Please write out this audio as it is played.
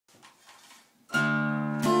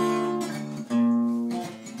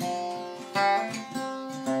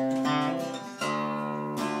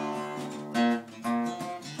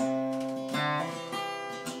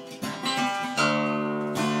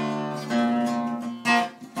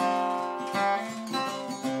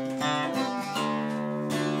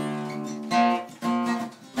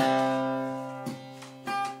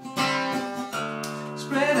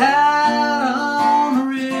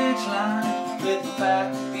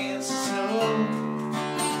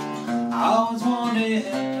always wanted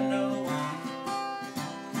to know.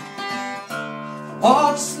 I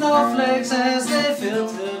watch the snowflakes as they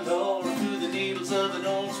filter low through the needles of an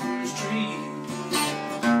old spruce tree.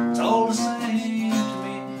 It's all the same to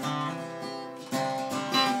me.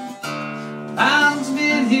 Mom's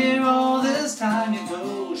been here all this time, you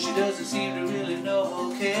know. She doesn't seem to really know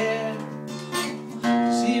or care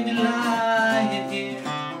to see me lying here.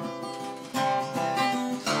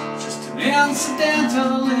 Just an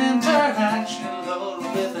incidental interaction, Lord,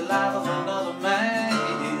 with the life of another man.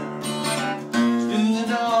 He's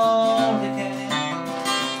doing all he can.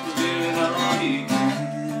 He's doing all he can.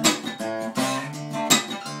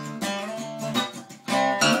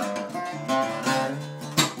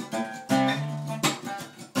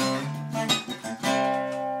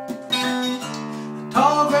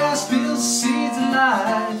 Tall grass spills seeds of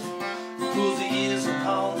life, pulls the years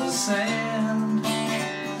upon the sand. I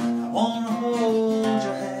wanna hold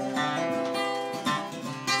your hand.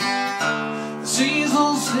 The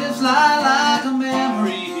seasonal slips lie like a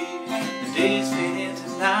memory. The days fade into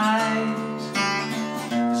night.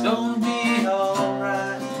 It's gonna be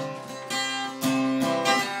alright.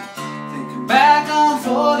 Thinking back on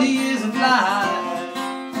 40 years of life,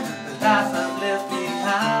 the life I've left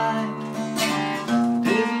behind.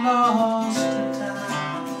 Lost in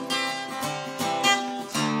time.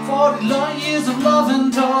 40 long years of love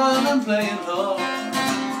and toil and playing hard.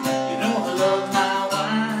 You know I love my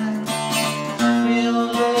wine. Feel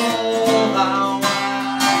the love I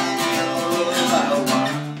wine. Feel the love I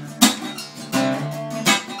wine.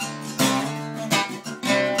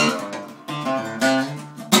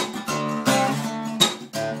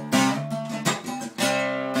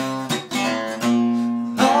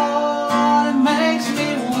 Lord, it makes me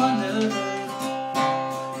wonder,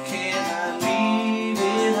 can I leave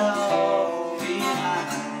it all behind?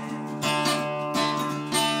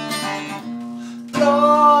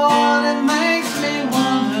 Lord, it makes me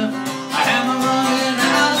wonder, am I running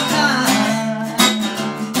out of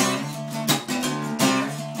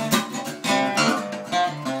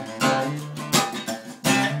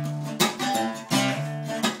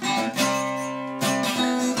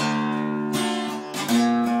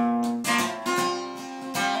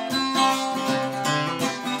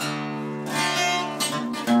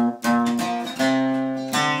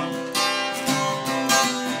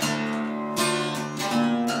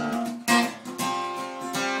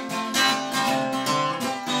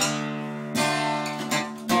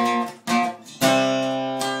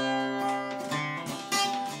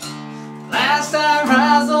Last I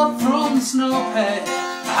rise up from the snowpack,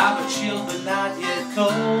 I'm a chill but not yet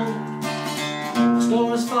cold. The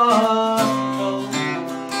store is far from cold.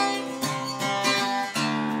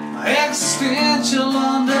 My existential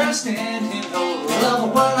understanding of a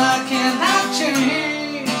world I cannot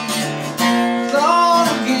change. It's all a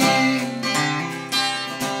game.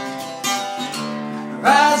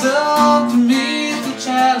 Rise up to meet the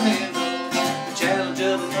challenge of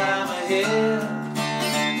the climb ahead.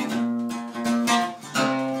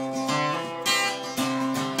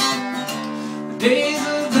 Days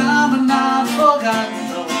of time are not forgotten,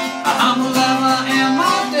 no. I'm alive.